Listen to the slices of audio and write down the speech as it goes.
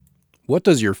What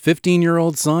does your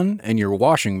 15-year-old son and your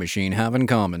washing machine have in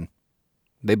common?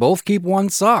 They both keep one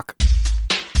sock.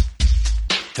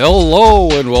 Hello,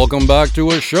 and welcome back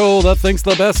to a show that thinks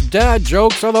the best dad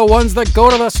jokes are the ones that go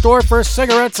to the store for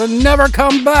cigarettes and never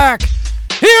come back.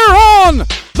 Here on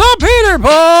the Peter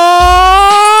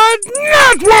Pod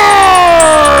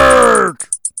Network!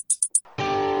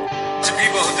 To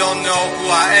people who don't know who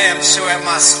I am, to show at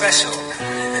my special.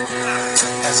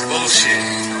 That's bullshit.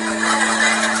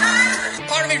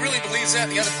 Part of me really believes that.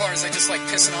 The other part is I just like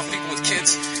pissing off people with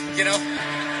kids, you know? I'll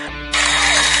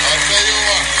tell you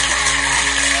what.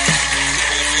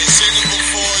 If you've seen him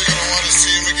before, you're going to want to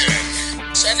see him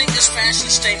again. Sending this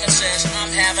fashion statement says,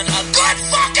 I'm having a good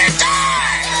fucking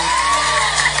time!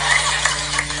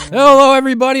 Hello,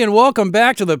 everybody, and welcome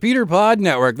back to the Peter Pod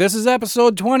Network. This is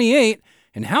episode 28,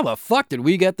 and how the fuck did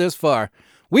we get this far?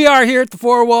 We are here at the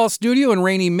Four Wall Studio in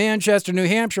rainy Manchester, New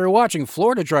Hampshire, watching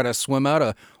Florida try to swim out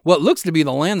of what looks to be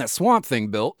the land that Swamp Thing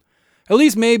built. At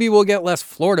least maybe we'll get less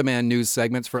Florida Man news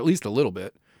segments for at least a little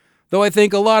bit. Though I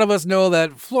think a lot of us know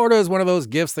that Florida is one of those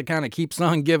gifts that kind of keeps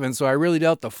on giving, so I really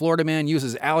doubt the Florida Man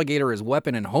uses alligator as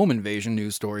weapon in home invasion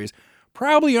news stories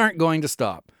probably aren't going to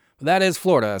stop. But that is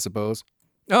Florida, I suppose.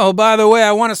 Oh, by the way,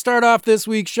 I want to start off this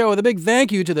week's show with a big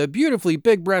thank you to the beautifully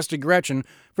big-breasted Gretchen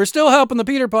for still helping the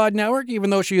Peter Pod Network, even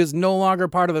though she is no longer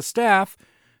part of the staff.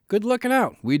 Good looking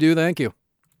out. We do thank you.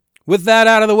 With that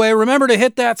out of the way, remember to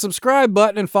hit that subscribe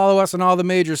button and follow us on all the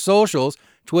major socials,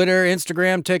 Twitter,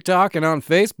 Instagram, TikTok, and on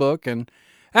Facebook. And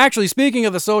actually, speaking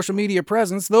of the social media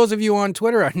presence, those of you on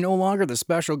Twitter are no longer the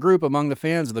special group among the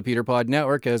fans of the Peter Pod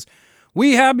Network, as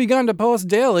we have begun to post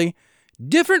daily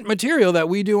different material that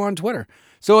we do on Twitter.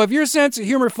 So if your sense of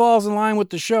humor falls in line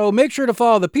with the show, make sure to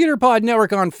follow the Peter Pod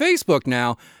Network on Facebook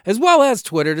now, as well as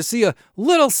Twitter, to see a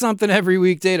little something every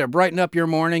weekday to brighten up your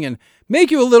morning and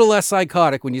make you a little less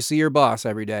psychotic when you see your boss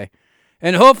every day.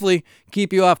 And hopefully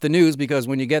keep you off the news, because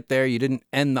when you get there, you didn't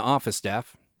end the office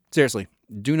staff. Seriously,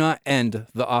 do not end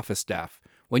the office staff.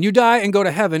 When you die and go to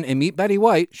heaven and meet Betty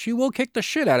White, she will kick the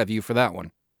shit out of you for that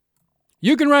one.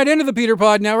 You can write into the Peter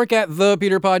Pod Network at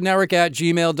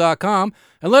thepeterpodnetwork@gmail.com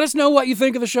and let us know what you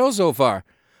think of the show so far.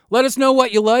 Let us know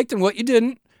what you liked and what you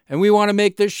didn't, and we want to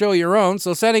make this show your own,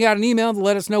 so sending out an email to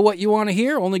let us know what you want to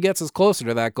hear only gets us closer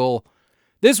to that goal.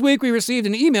 This week we received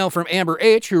an email from Amber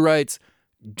H, who writes,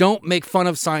 "Don't make fun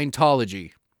of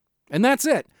Scientology." And that's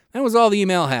it. That was all the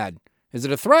email had. Is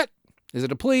it a threat? Is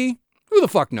it a plea? Who the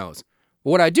fuck knows?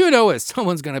 But what I do know is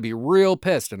someone's going to be real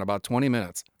pissed in about 20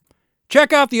 minutes.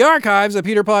 Check out the archives at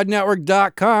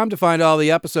peterpodnetwork.com to find all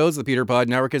the episodes the Peter Pod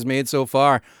Network has made so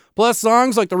far, plus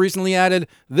songs like the recently added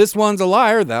This One's a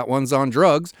Liar, That One's on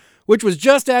Drugs, which was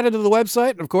just added to the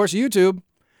website and, of course, YouTube.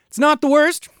 It's not the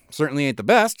worst, certainly ain't the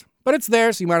best, but it's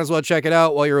there, so you might as well check it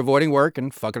out while you're avoiding work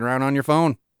and fucking around on your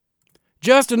phone.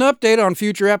 Just an update on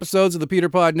future episodes of the Peter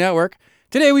Pod Network.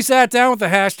 Today we sat down with the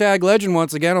hashtag legend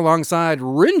once again alongside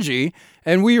Ringy,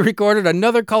 and we recorded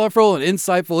another colorful and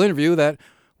insightful interview that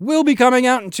will be coming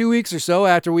out in 2 weeks or so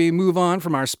after we move on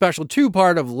from our special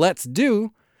two-part of Let's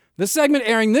Do, the segment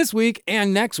airing this week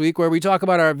and next week, where we talk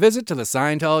about our visit to the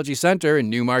Scientology Center in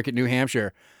Newmarket, New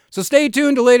Hampshire. So stay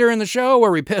tuned to later in the show,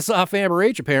 where we piss off Amber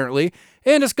H, apparently,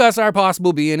 and discuss our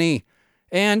possible B&E.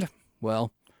 And,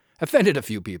 well, offended a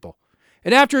few people.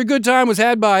 And after a good time was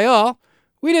had by all,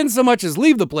 we didn't so much as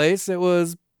leave the place, it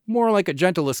was more like a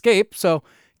gentle escape. So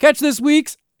catch this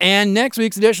week's and next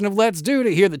week's edition of Let's Do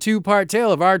to hear the two-part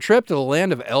tale of our trip to the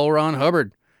land of L. Ron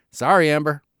Hubbard. Sorry,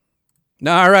 Amber.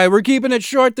 All right, we're keeping it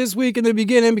short this week in the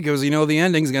beginning because, the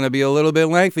ending's going to be a little bit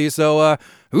lengthy, so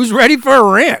who's ready for a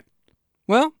rant?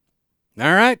 Well,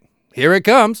 all right, here it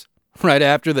comes, right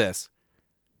after this.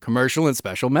 Commercial and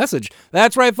special message.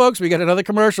 That's right, folks, we got another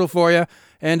commercial for you.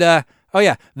 And, the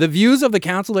views of the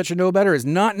council that should know better is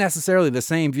not necessarily the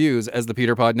same views as the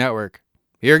Peter Pod Network.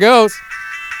 Here goes.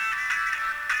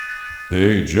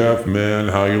 Hey, Jeff, man,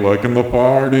 how you liking the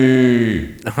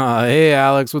party? Hey,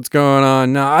 Alex, what's going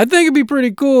on? Now, I think it'd be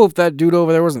pretty cool if that dude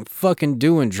over there wasn't fucking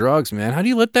doing drugs, man. How do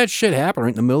you let that shit happen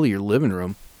right in the middle of your living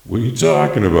room? What are you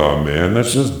talking about, man?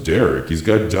 That's just Derek. He's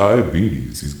got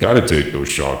diabetes. He's got to take those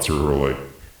shots or he'll,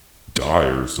 die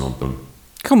or something.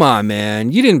 Come on,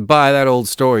 man. You didn't buy that old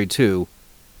story, too.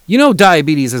 You know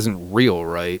diabetes isn't real,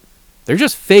 right? They're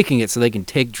just faking it so they can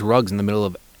take drugs in the middle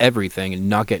of everything and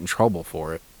not get in trouble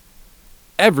for it.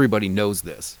 Everybody knows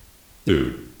this.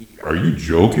 Dude, are you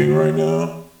joking right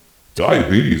now?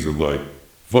 Diabetes would,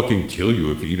 fucking kill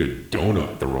you if you eat a donut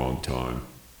at the wrong time.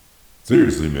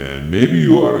 Seriously, man, maybe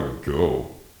you ought to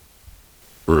go.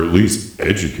 Or at least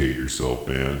educate yourself,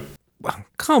 man.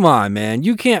 Come on, man.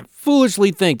 You can't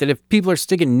foolishly think that if people are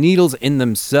sticking needles in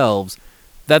themselves,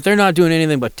 that they're not doing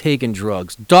anything but taking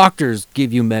drugs. Doctors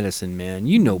give you medicine, man.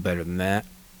 You know better than that.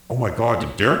 Oh my God,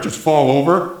 did Derek just fall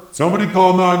over? Somebody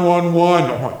call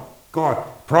 911. Oh my God,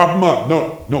 prop him up.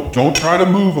 No, don't try to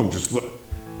move him. Just look.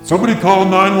 Somebody call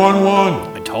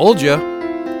 911. I told you.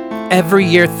 Every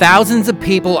year, thousands of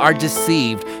people are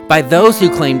deceived by those who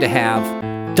claim to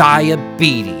have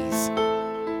diabetes.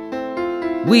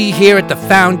 We here at the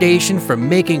Foundation for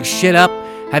Making Shit Up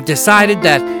have decided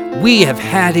that we have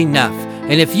had enough.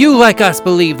 And if you, like us,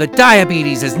 believe that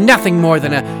diabetes is nothing more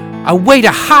than a way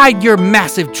to hide your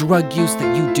massive drug use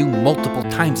that you do multiple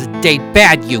times a day,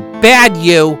 bad you,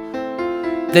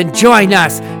 then join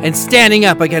us in standing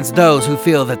up against those who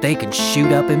feel that they can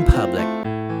shoot up in public.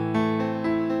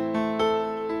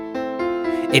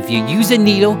 If you use a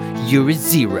needle, you're a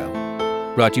zero.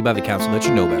 Brought to you by the council that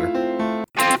should know better.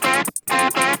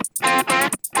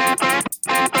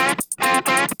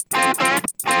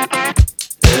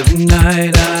 Every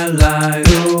night I lie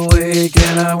awake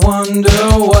and I wonder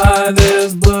why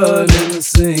there's blood in the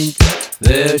sink.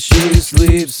 There she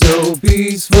sleeps so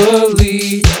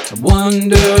peacefully. I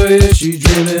wonder if she's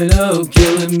dreaming of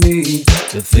killing me.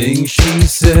 The things she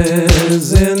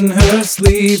says in her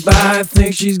sleep, I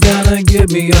think she's gonna give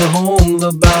me a home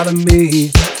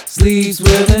lobotomy. Sleeps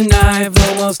with a knife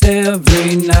almost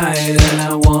every night, and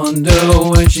I wonder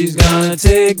when she's gonna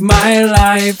take my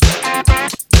life.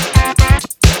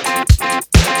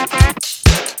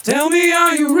 Tell me,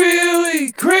 are you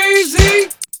really crazy?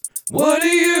 What do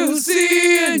you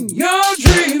see in your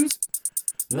dreams?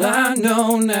 I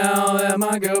know now that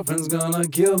my girlfriend's gonna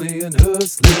kill me in her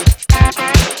sleep.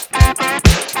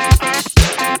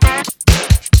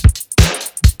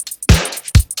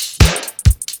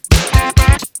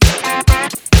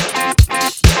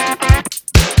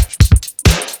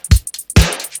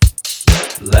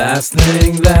 Last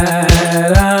thing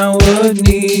that I would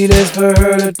need is for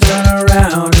her to turn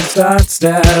around and start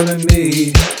stabbing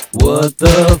me. What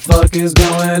the fuck is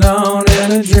going on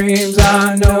in her dreams?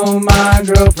 I know my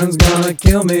girlfriend's gonna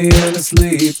kill me in her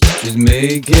sleep. She's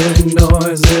making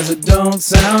noises that don't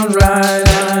sound right,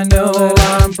 and I know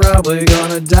I'm probably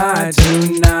gonna die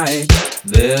tonight.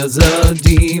 There's a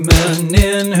demon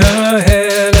in her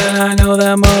head, and I know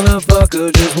that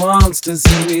motherfucker just wants to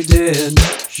see me dead.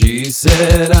 She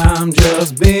said I'm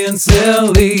just being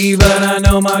silly, but I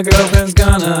know my girlfriend's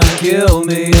gonna kill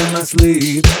me in my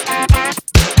sleep.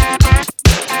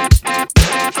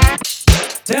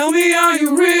 Tell me, are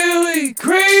you really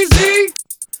crazy?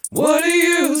 What do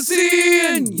you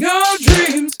see in your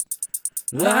dreams?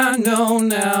 I know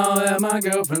now that my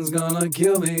girlfriend's gonna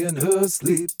kill me in her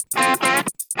sleep.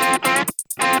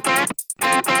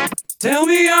 Tell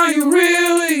me, are you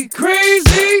really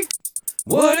crazy?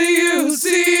 What do you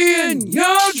see in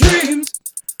your dreams?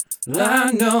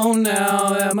 I know now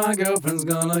that my girlfriend's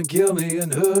gonna kill me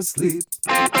in her sleep.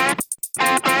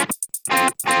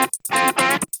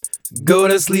 Go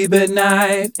to sleep at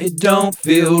night, it don't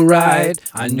feel right.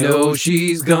 I know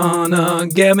she's gonna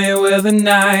get me with a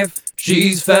knife.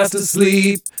 She's fast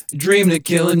asleep, dreamed of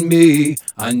killing me.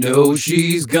 I know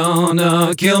she's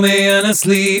gonna kill me in her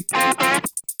sleep.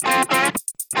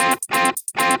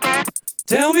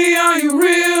 Tell me, are you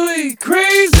really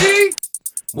crazy?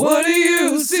 What do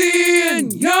you see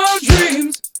in your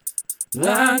dreams?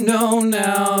 I know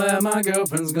now that my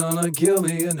girlfriend's gonna kill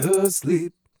me in her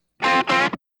sleep.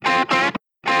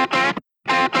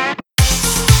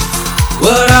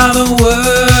 What are the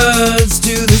words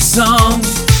to the song?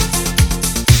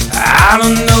 I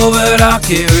don't know, but I'll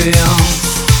carry on,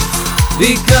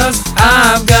 because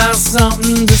I've got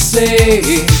something to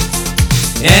say.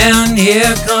 And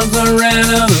here comes the rant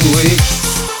of the week.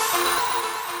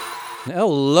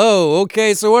 Hello.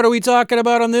 Okay, so what are we talking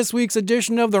about on this week's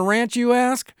edition of The Rant, you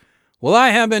ask? Well, I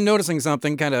have been noticing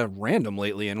something kind of random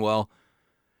lately, and well,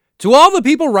 to all the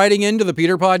people writing into the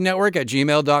PeterPod Network at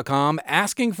gmail.com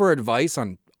asking for advice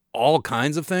on all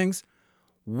kinds of things,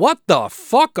 what the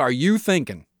fuck are you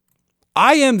thinking?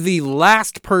 I am the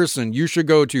last person you should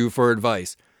go to for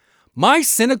advice. My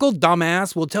cynical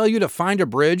dumbass will tell you to find a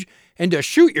bridge and to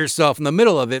shoot yourself in the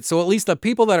middle of it, so at least the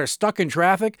people that are stuck in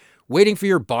traffic waiting for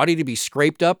your body to be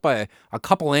scraped up by a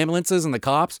couple ambulances and the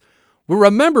cops will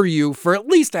remember you for at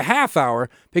least a half hour,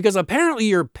 because apparently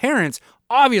your parents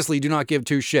obviously do not give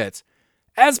two shits,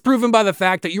 as proven by the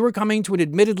fact that you were coming to an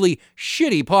admittedly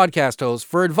shitty podcast host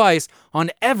for advice on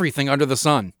everything under the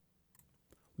sun.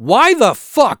 Why the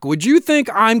fuck would you think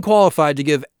I'm qualified to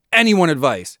give anyone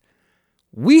advice?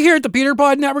 We here at the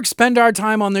PeterPod Network spend our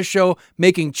time on this show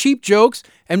making cheap jokes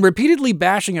and repeatedly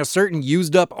bashing a certain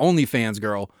used-up OnlyFans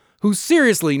girl who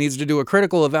seriously needs to do a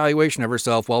critical evaluation of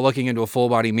herself while looking into a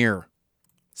full-body mirror.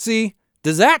 See,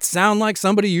 Does that sound like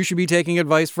somebody you should be taking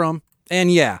advice from?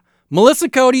 And yeah, Melissa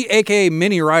Cody, aka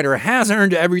Minnie Ryder, has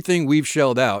earned everything we've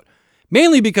shelled out,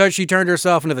 mainly because she turned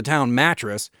herself into the town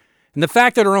mattress, and the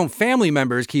fact that her own family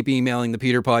members keep emailing the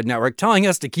Peter Pod Network telling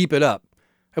us to keep it up.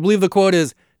 I believe the quote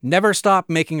is, "Never stop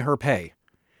making her pay."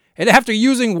 And after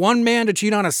using one man to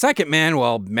cheat on a second man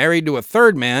while married to a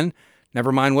third man,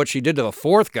 never mind what she did to the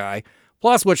fourth guy,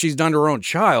 plus what she's done to her own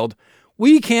child,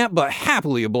 we can't but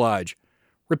happily oblige.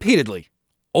 Repeatedly.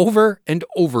 Over and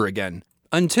over again.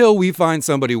 Until we find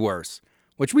somebody worse.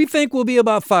 Which we think will be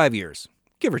about 5 years.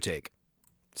 Give or take.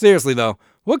 Seriously though,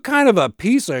 what kind of a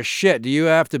piece of shit do you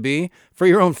have to be for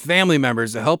your own family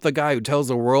members to help the guy who tells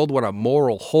the world what a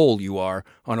moral hole you are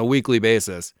on a weekly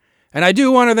basis? And I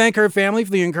do want to thank her family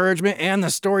for the encouragement and the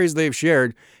stories they've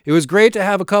shared. It was great to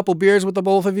have a couple beers with the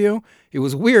both of you. It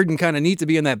was weird and kind of neat to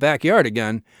be in that backyard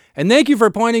again. And thank you for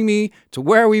pointing me to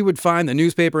where we would find the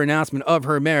newspaper announcement of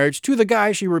her marriage to the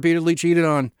guy she repeatedly cheated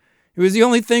on. It was the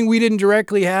only thing we didn't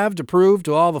directly have to prove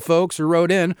to all the folks who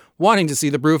wrote in wanting to see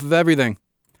the proof of everything.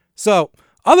 So,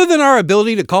 other than our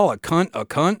ability to call a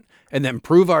cunt and then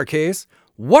prove our case,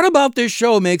 what about this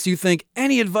show makes you think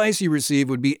any advice you receive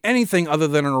would be anything other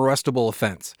than an arrestable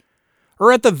offense?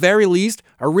 Or at the very least,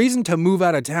 a reason to move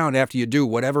out of town after you do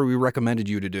whatever we recommended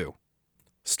you to do.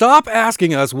 Stop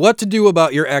asking us what to do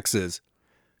about your exes.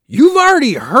 You've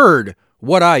already heard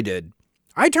what I did.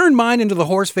 I turned mine into the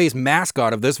horse-faced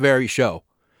mascot of this very show.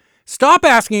 Stop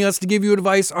asking us to give you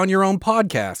advice on your own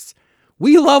podcasts.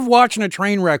 We love watching a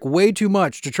train wreck way too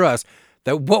much to trust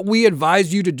that what we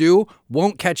advised you to do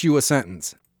won't catch you a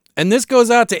sentence. And this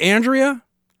goes out to Andrea,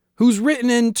 who's written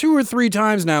in 2 or 3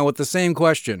 times now with the same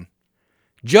question.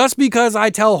 Just because I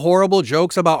tell horrible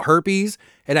jokes about herpes,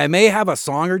 and I may have a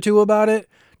song or two about it,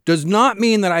 does not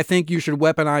mean that I think you should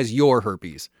weaponize your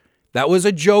herpes. That was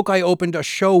a joke I opened a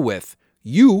show with.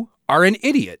 You are an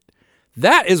idiot.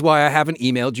 That is why I haven't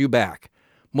emailed you back.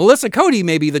 Melissa Cody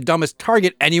may be the dumbest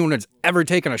target anyone has ever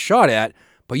taken a shot at,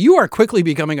 but you are quickly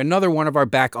becoming another one of our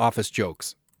back office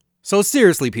jokes. So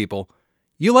seriously, people,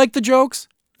 you like the jokes?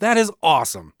 That is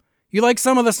awesome. You like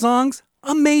some of the songs?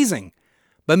 Amazing.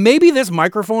 But maybe this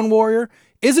microphone warrior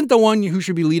isn't the one who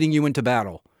should be leading you into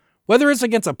battle. Whether it's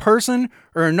against a person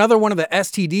or another one of the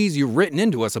STDs you've written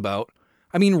into us about.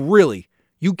 I mean, really,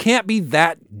 you can't be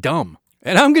that dumb.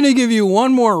 And I'm going to give you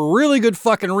one more really good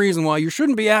fucking reason why you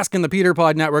shouldn't be asking the Peter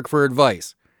Pod Network for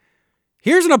advice.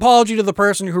 Here's an apology to the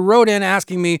person who wrote in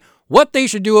asking me what they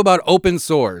should do about open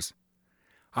sores.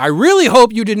 I really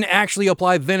hope you didn't actually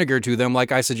apply vinegar to them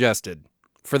like I suggested.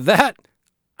 For that,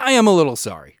 I am a little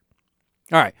sorry.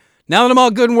 All right, now that I'm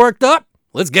all good and worked up,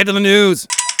 let's get to the news.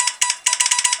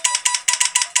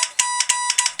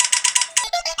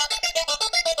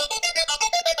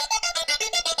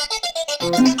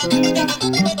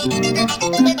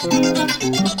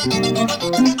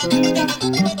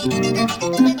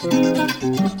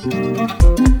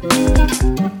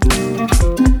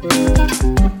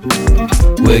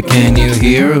 What can you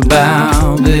hear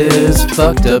about this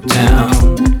fucked up town?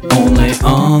 Only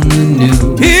on the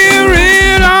news. Hear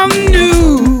it on the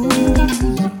news.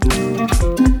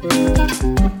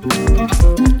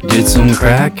 Did some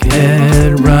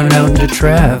crackhead run out into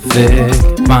traffic?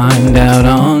 Find out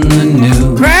on the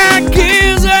news. Crack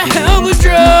is a hell of a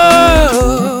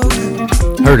drug.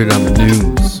 Heard it on the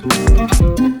news.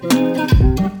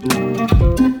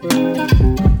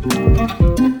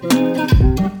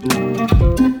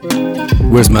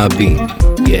 Where's my beat?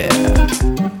 Yeah.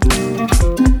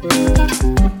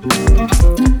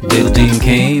 Building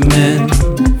came in,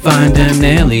 find an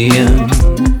alien,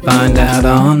 find out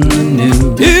on the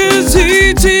news. Is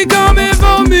E.T. coming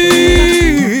for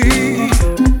me?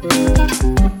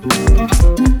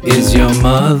 Is your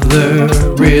mother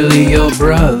really your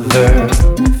brother?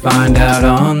 Find out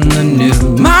on the news.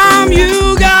 Mom,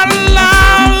 you got a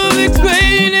lot of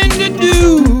explaining to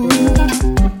do.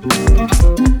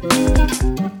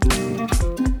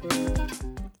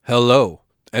 Hello,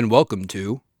 and welcome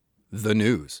to The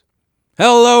News.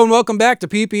 Hello, and welcome back to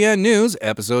PPN News,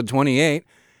 episode 28.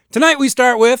 Tonight we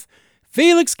start with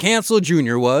Felix Cancel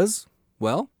Jr. was,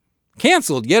 well,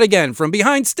 canceled yet again from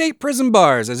behind state prison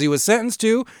bars as he was sentenced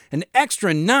to an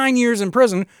extra 9 years in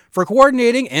prison for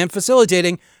coordinating and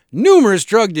facilitating numerous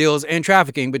drug deals and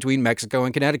trafficking between Mexico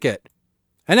and Connecticut.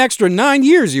 An extra 9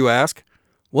 years, you ask?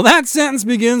 Well, that sentence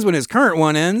begins when his current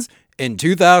one ends in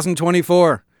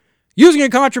 2024. Using a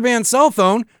contraband cell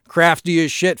phone, crafty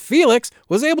as shit Felix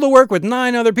was able to work with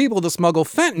 9 other people to smuggle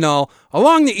fentanyl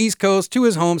along the East Coast to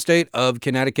his home state of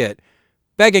Connecticut.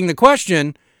 Begging the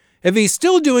question, if he's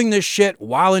still doing this shit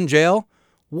while in jail,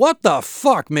 What the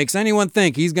fuck makes anyone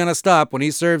think he's gonna stop when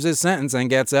he serves his sentence and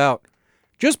gets out?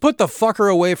 Just put the fucker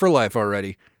away for life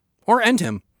already. Or end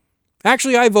him.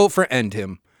 Actually, I vote for end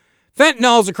him.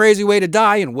 Fentanyl's a crazy way to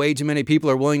die and way too many people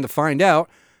are willing to find out,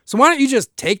 so why don't you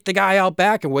just take the guy out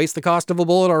back and waste the cost of a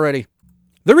bullet already?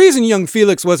 The reason young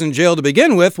Felix was in jail to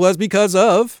begin with was because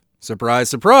of, surprise,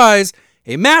 surprise,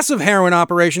 a massive heroin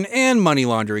operation and money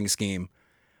laundering scheme.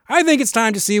 I think it's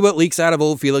time to see what leaks out of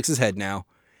old Felix's head now.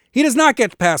 He does not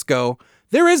get to pass go.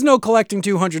 There is no collecting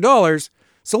 $200,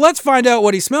 so let's find out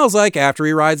what he smells like after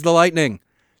he rides the lightning.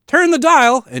 Turn the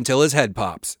dial until his head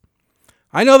pops.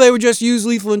 I know they would just use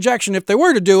lethal injection if they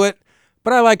were to do it,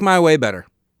 but I like my way better.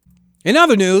 In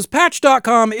other news,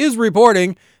 Patch.com is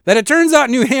reporting that it turns out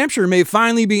New Hampshire may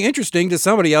finally be interesting to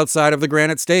somebody outside of the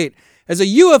Granite State, as a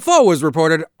UFO was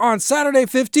reported on Saturday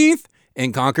 15th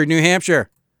in Concord, New Hampshire.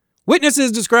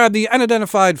 Witnesses described the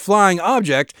unidentified flying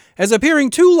object as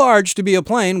appearing too large to be a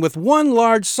plane with one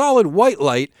large solid white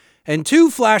light and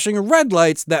two flashing red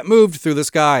lights that moved through the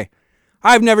sky.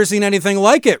 I've never seen anything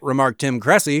like it, remarked Tim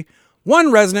Cressy,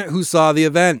 one resident who saw the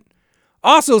event.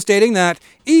 Also stating that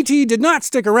E.T. did not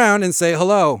stick around and say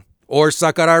hello, or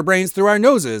suck out our brains through our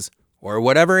noses, or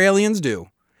whatever aliens do,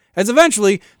 as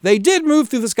eventually they did move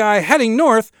through the sky heading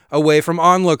north away from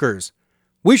onlookers.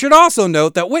 We should also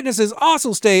note that witnesses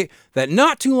also state that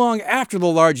not too long after the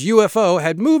large UFO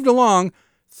had moved along,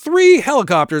 3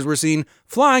 helicopters were seen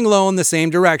flying low in the same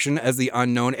direction as the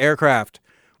unknown aircraft,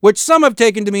 which some have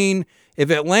taken to mean, if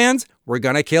it lands, we're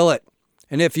gonna kill it.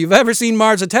 And if you've ever seen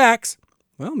Mars Attacks,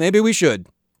 well, maybe we should.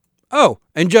 Oh,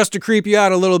 and just to creep you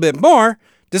out a little bit more,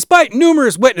 despite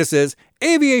numerous witnesses,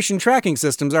 aviation tracking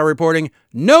systems are reporting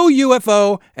no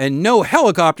UFO and no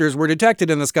helicopters were detected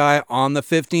in the sky on the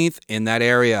 15th in that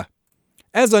area.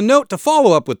 As a note to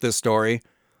follow up with this story,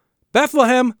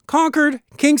 Bethlehem, Concord,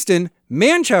 Kingston,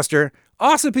 Manchester,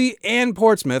 Ossipee, and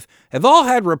Portsmouth have all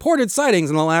had reported sightings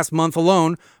in the last month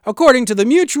alone, according to the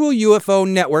Mutual UFO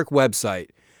Network website.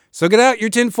 So get out your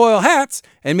tinfoil hats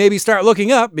and maybe start looking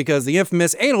up because the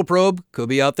infamous anal probe could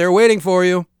be out there waiting for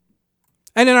you.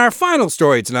 And in our final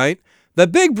story tonight, the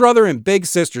Big Brother and Big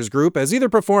Sisters group has either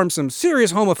performed some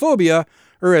serious homophobia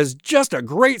or has just a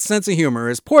great sense of humor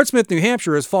as Portsmouth, New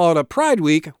Hampshire has followed up Pride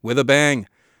Week with a bang,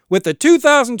 with the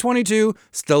 2022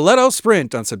 Stiletto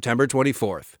Sprint on September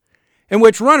 24th, in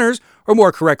which runners, or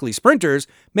more correctly sprinters,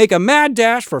 make a mad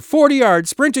dash for 40 yards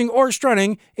sprinting or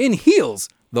strutting in heels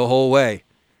the whole way.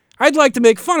 I'd like to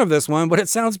make fun of this one, but it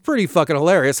sounds pretty fucking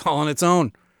hilarious all on its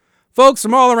own. Folks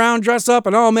from all around dress up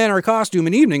in all manner of costume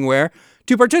and evening wear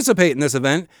to participate in this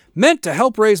event meant to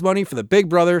help raise money for the Big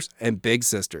Brothers and Big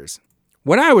Sisters.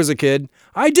 When I was a kid,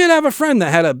 I did have a friend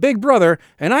that had a big brother,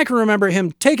 and I can remember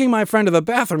him taking my friend to the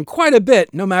bathroom quite a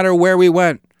bit no matter where we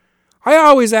went. I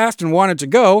always asked and wanted to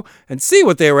go and see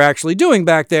what they were actually doing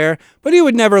back there, but he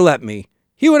would never let me.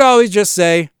 He would always just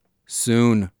say,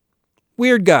 soon.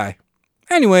 Weird guy.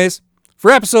 Anyways,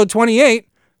 for episode 28,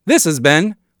 this has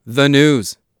been The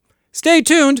News. Stay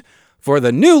tuned for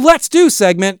the new Let's Do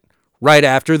segment right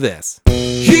after this.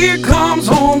 Here comes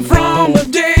home from a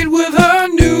date with her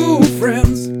new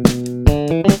friends.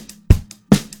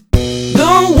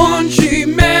 The one she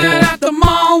met at the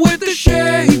mall with the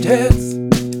shaved heads.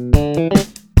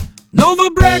 Over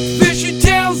breakfast she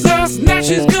tells us that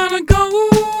she's gonna go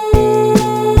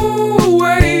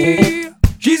away.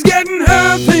 She's getting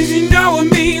her things, you know it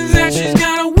means that she's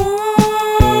gonna walk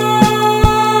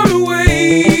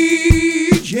away.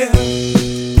 Yeah.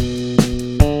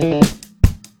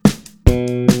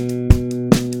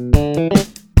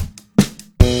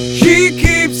 She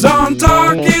keeps on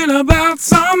talking about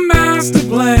some master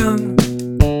plan.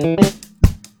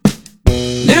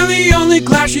 Now the only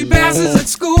class she passes at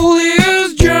school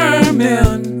is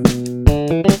German.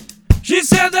 She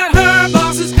said that her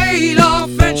boss is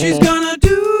Adolf and she's gonna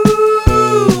do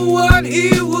what he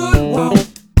would want.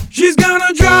 She's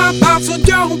gonna drop out, so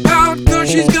don't pout, cause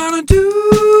she's gonna do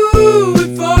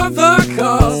it for the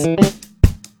cause.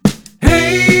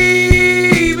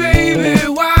 Hey baby,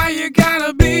 why you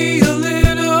gotta be a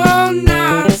little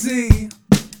Nazi?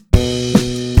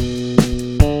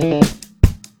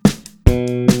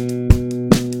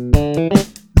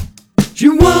 She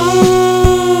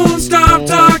won't stop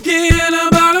talking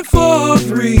about a fourth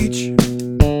reach.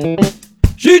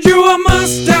 She drew a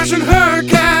mustache on her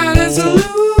cat and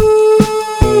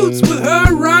salutes with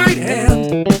her right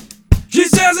hand. She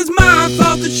says it's my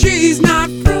fault that she's not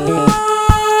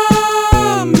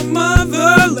from the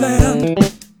motherland.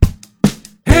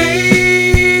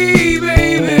 Hey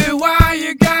baby, why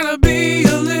you gotta be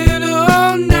a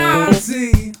little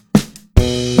Nazi?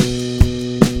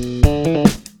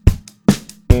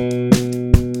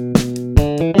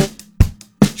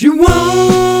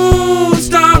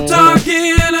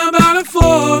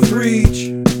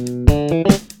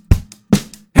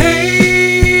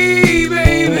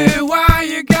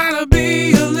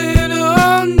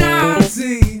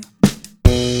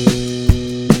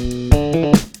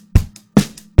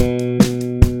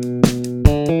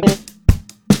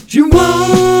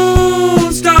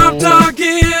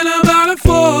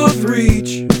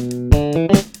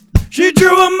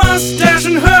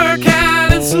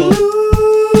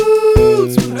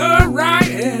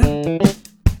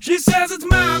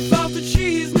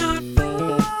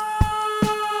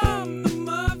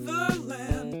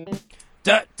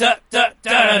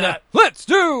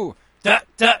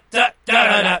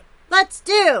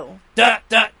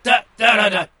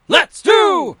 Let's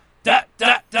do.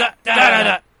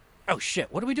 Oh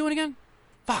shit! What are we doing again?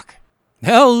 Fuck.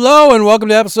 Hello and welcome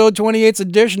to episode 28's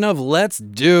edition of Let's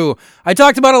Do. I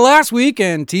talked about it last week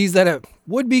and teased that it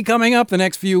would be coming up the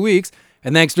next few weeks.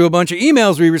 And thanks to a bunch of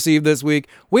emails we received this week,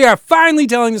 we are finally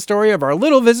telling the story of our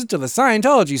little visit to the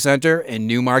Scientology Center in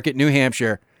Newmarket, New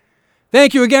Hampshire.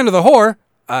 Thank you again to the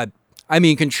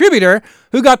contributor,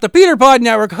 who got the Peter Pod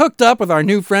Network hooked up with our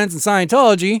new friends in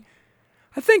Scientology.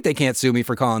 I think they can't sue me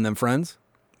for calling them friends.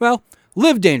 Well,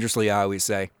 live dangerously, I always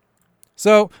say.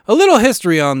 So, a little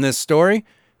history on this story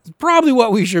is probably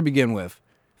what we should begin with.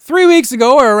 3 weeks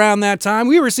ago, or around that time,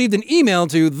 we received an email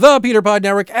to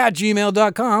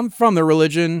thepeterpodnetwork@gmail.com from the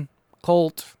religion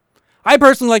cult. I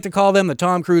personally like to call them the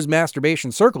Tom Cruise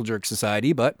Masturbation Circle Jerk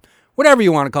Society, but whatever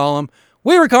you want to call them,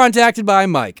 we were contacted by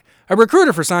Mike, a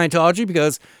recruiter for Scientology,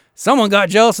 because someone got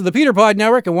jealous of the Peter Pod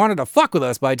Network and wanted to fuck with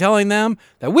us by telling them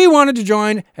that we wanted to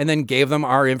join and then gave them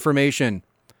our information.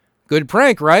 Good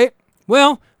prank, right?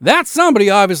 Well, that somebody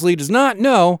obviously does not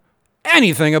know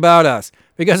anything about us,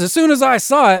 because as soon as I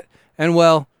saw it, and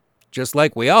well, just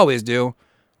like we always do,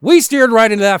 we steered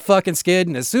right into that fucking skid,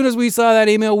 and as soon as we saw that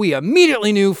email, we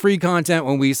immediately knew free content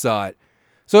when we saw it.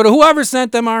 So to whoever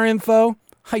sent them our info,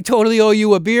 I totally owe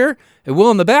you a beer, and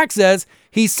Will in the back says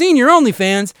he's seen your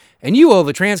OnlyFans, and you owe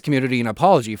the trans community an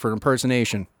apology for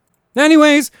impersonation.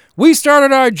 Anyways, we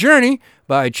started our journey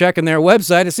by checking their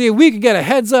website to see if we could get a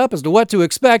heads up as to what to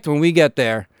expect when we get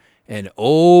there. And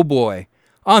oh boy,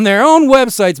 on their own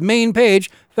website's main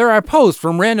page, there are posts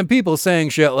from random people saying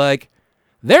shit like,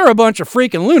 "They're a bunch of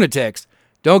freaking lunatics.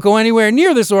 Don't go anywhere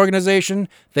near this organization.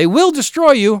 They will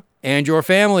destroy you and your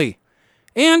family."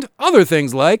 And other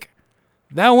things like,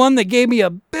 that one that gave me a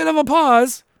bit of a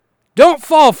pause, "Don't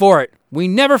fall for it. We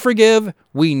never forgive.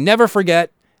 We never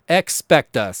forget.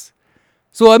 Expect us."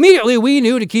 So immediately we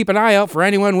knew to keep an eye out for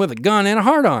anyone with a gun and a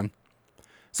hard-on.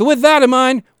 So with that in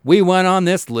mind, we went on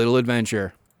this little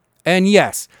adventure. And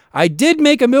yes, I did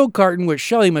make a milk carton with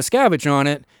Shelly Miscavige on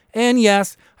it. And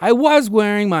yes, I was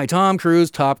wearing my Tom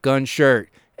Cruise Top Gun shirt.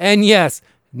 And yes,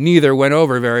 neither went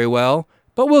over very well,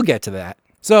 but we'll get to that.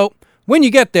 So when you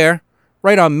get there,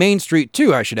 right on Main Street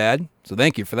too, I should add, so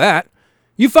thank you for that,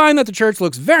 you find that the church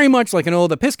looks very much like an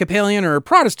old Episcopalian or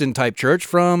Protestant type church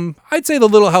from, I'd say, the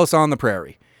Little House on the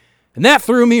Prairie. And that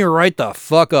threw me right the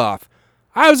fuck off.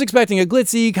 I was expecting a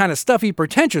glitzy, kind of stuffy,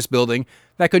 pretentious building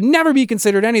that could never be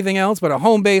considered anything else but a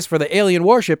home base for the alien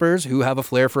worshippers who have a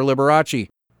flair for Liberace.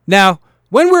 Now,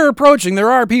 when we're approaching, there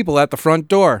are people at the front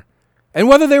door. And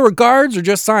whether they were guards or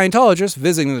just Scientologists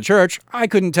visiting the church, I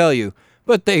couldn't tell you.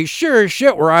 But they sure as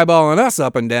shit were eyeballing us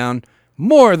up and down,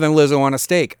 more than Lizzo on a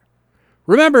steak.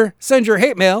 Remember, send your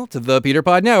hate mail to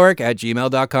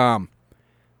thepeterpodnetwork@gmail.com.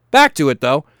 Back to it,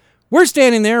 though. We're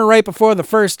standing there right before the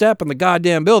first step in the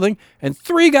goddamn building, and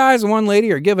 3 guys and 1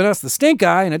 lady are giving us the stink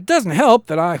eye, and it doesn't help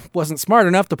that I wasn't smart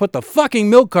enough to put the fucking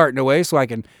milk carton away so I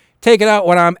can take it out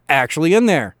when I'm actually in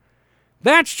there.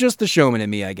 That's just the showman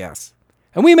in me, I guess.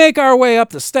 And we make our way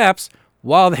up the steps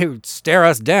while they stare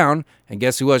us down, and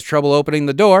guess who has trouble opening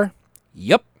the door?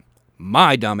 Yup,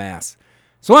 my dumbass.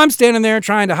 So I'm standing there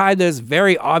trying to hide this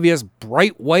very obvious,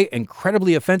 bright white,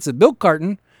 incredibly offensive milk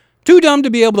carton, too dumb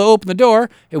to be able to open the door,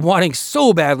 and wanting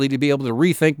so badly to be able to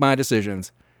rethink my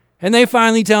decisions. And they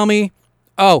finally tell me,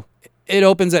 oh, it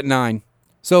opens at 9.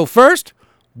 So first,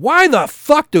 why the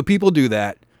fuck do people do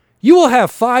that? You will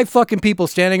have 5 fucking people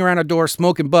standing around a door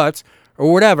smoking butts,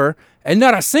 or whatever, and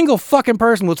not a single fucking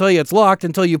person will tell you it's locked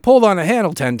until you pulled on the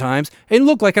handle 10 times and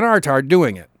look like an artard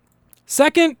doing it.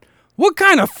 Second, what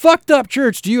kind of fucked up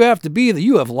church do you have to be that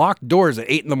you have locked doors at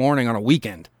 8 in the morning on a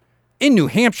weekend? In New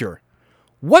Hampshire.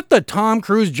 What the Tom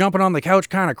Cruise jumping on the couch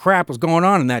kind of crap was going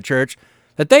on in that church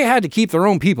that they had to keep their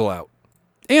own people out?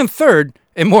 And third,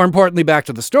 and more importantly back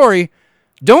to the story,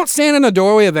 don't stand in the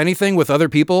doorway of anything with other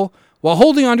people while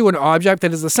holding onto an object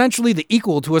that is essentially the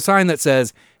equal to a sign that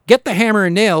says, "Get the hammer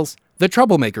and nails, the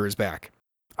troublemaker is back."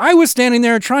 I was standing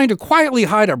there trying to quietly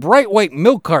hide a bright white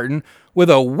milk carton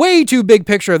with a way too big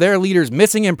picture of their leader's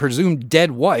missing and presumed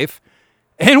dead wife.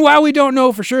 And while we don't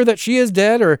know for sure that she is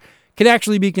dead or can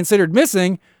actually be considered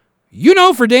missing, you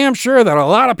know for damn sure that a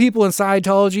lot of people in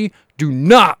Scientology do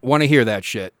not want to hear that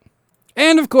shit.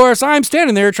 And of course, I'm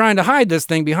standing there trying to hide this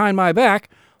thing behind my back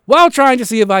while trying to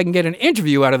see if I can get an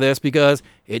interview out of this because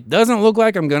it doesn't look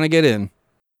like I'm going to get in.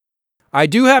 I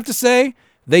do have to say,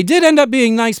 they did end up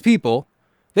being nice people.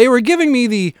 They were giving me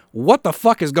the "what the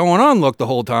fuck is going on" look the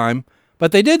whole time,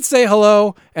 but they did say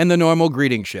hello and the normal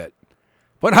greeting shit.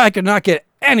 But I could not get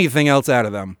anything else out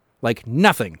of them. Like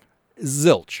nothing.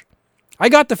 Zilch. I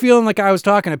got the feeling like I was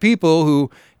talking to people who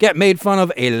get made fun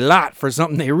of a lot for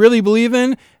something they really believe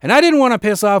in, and I didn't want to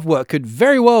piss off what could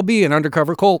very well be an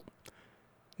undercover cult.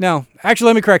 No, actually,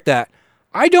 let me correct that.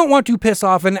 I don't want to piss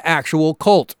off an actual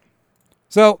cult.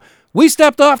 So, we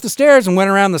stepped off the stairs and went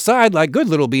around the side like good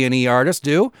little B&E artists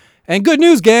do. And good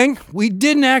news, gang, we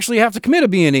didn't actually have to commit a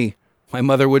B&E. My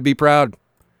mother would be proud.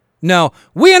 No,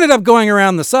 we ended up going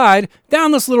around the side,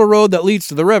 down this little road that leads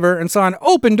to the river, and saw an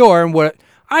open door in what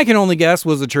I can only guess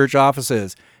was the church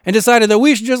offices, and decided that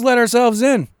we should just let ourselves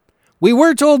in. We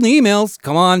were told in the emails,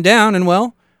 come on down, and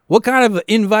well, what kind of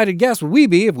invited guests would we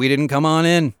be if we didn't come on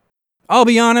in? I'll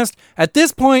be honest, at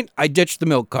this point, I ditched the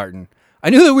milk carton. I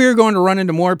knew that we were going to run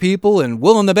into more people, and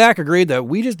Will in the back agreed that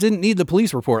we just didn't need the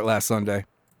police report last Sunday.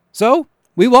 So,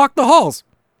 we walked the halls.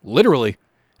 Literally.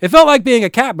 It felt like being a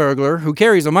cat burglar who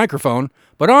carries a microphone,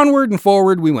 but onward and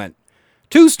forward we went.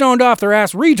 Two stoned off their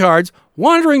ass retards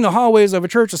wandering the hallways of a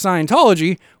church of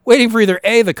Scientology, waiting for either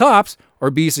A, the cops,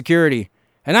 or B, security.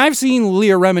 And I've seen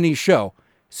Leah Remini's show.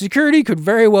 Security could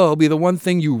very well be the one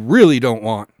thing you really don't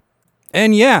want.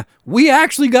 And yeah, we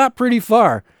actually got pretty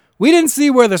far. We didn't see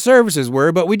where the services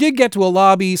were, but we did get to a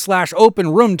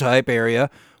lobby/open room type area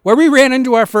where we ran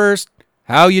into our first,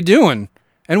 how you doing?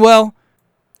 And well,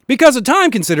 because of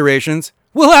time considerations,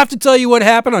 we'll have to tell you what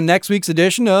happened on next week's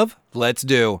edition of Let's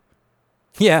Do.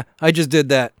 Yeah, I just did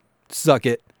that. Suck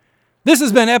it. This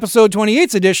has been episode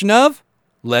 28's edition of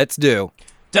Let's Do.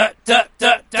 Da da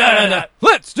da da da.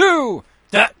 Let's do!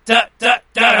 Da da da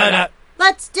da da.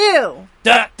 Let's do.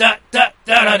 Da da da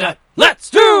da da. Let's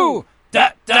do!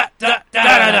 Da da da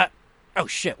da da. Oh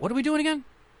shit, what are we doing again?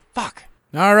 Fuck.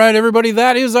 All right, everybody,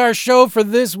 that is our show for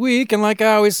this week. And like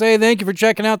I always say, thank you for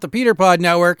checking out the Peter Pod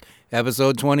Network,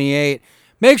 episode 28.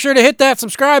 Make sure to hit that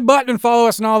subscribe button and follow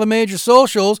us on all the major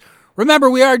socials. Remember,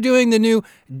 we are doing the new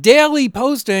daily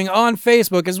posting on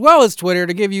Facebook as well as Twitter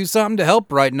to give you something to help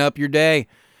brighten up your day.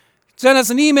 Send us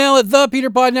an email at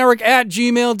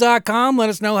thepeterpodnetwork@gmail.com. Let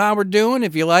us know how we're doing,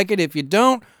 if you like it, if you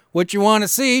don't, what you want to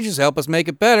see. Just help us make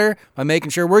it better by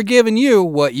making sure we're giving you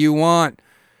what you want.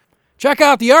 Check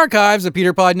out the archives at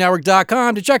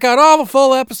peterpodnetwork.com to check out all the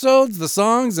full episodes, the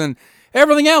songs, and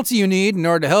everything else you need in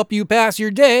order to help you pass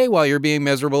your day while you're being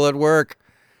miserable at work.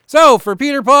 So, for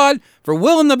Peter Pod, for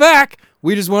Will in the back,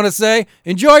 we just want to say,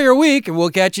 enjoy your week, and we'll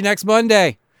catch you next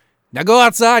Monday. Now go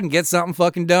outside and get something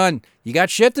fucking done. You got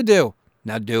shit to do.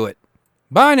 Now do it.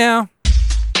 Bye now.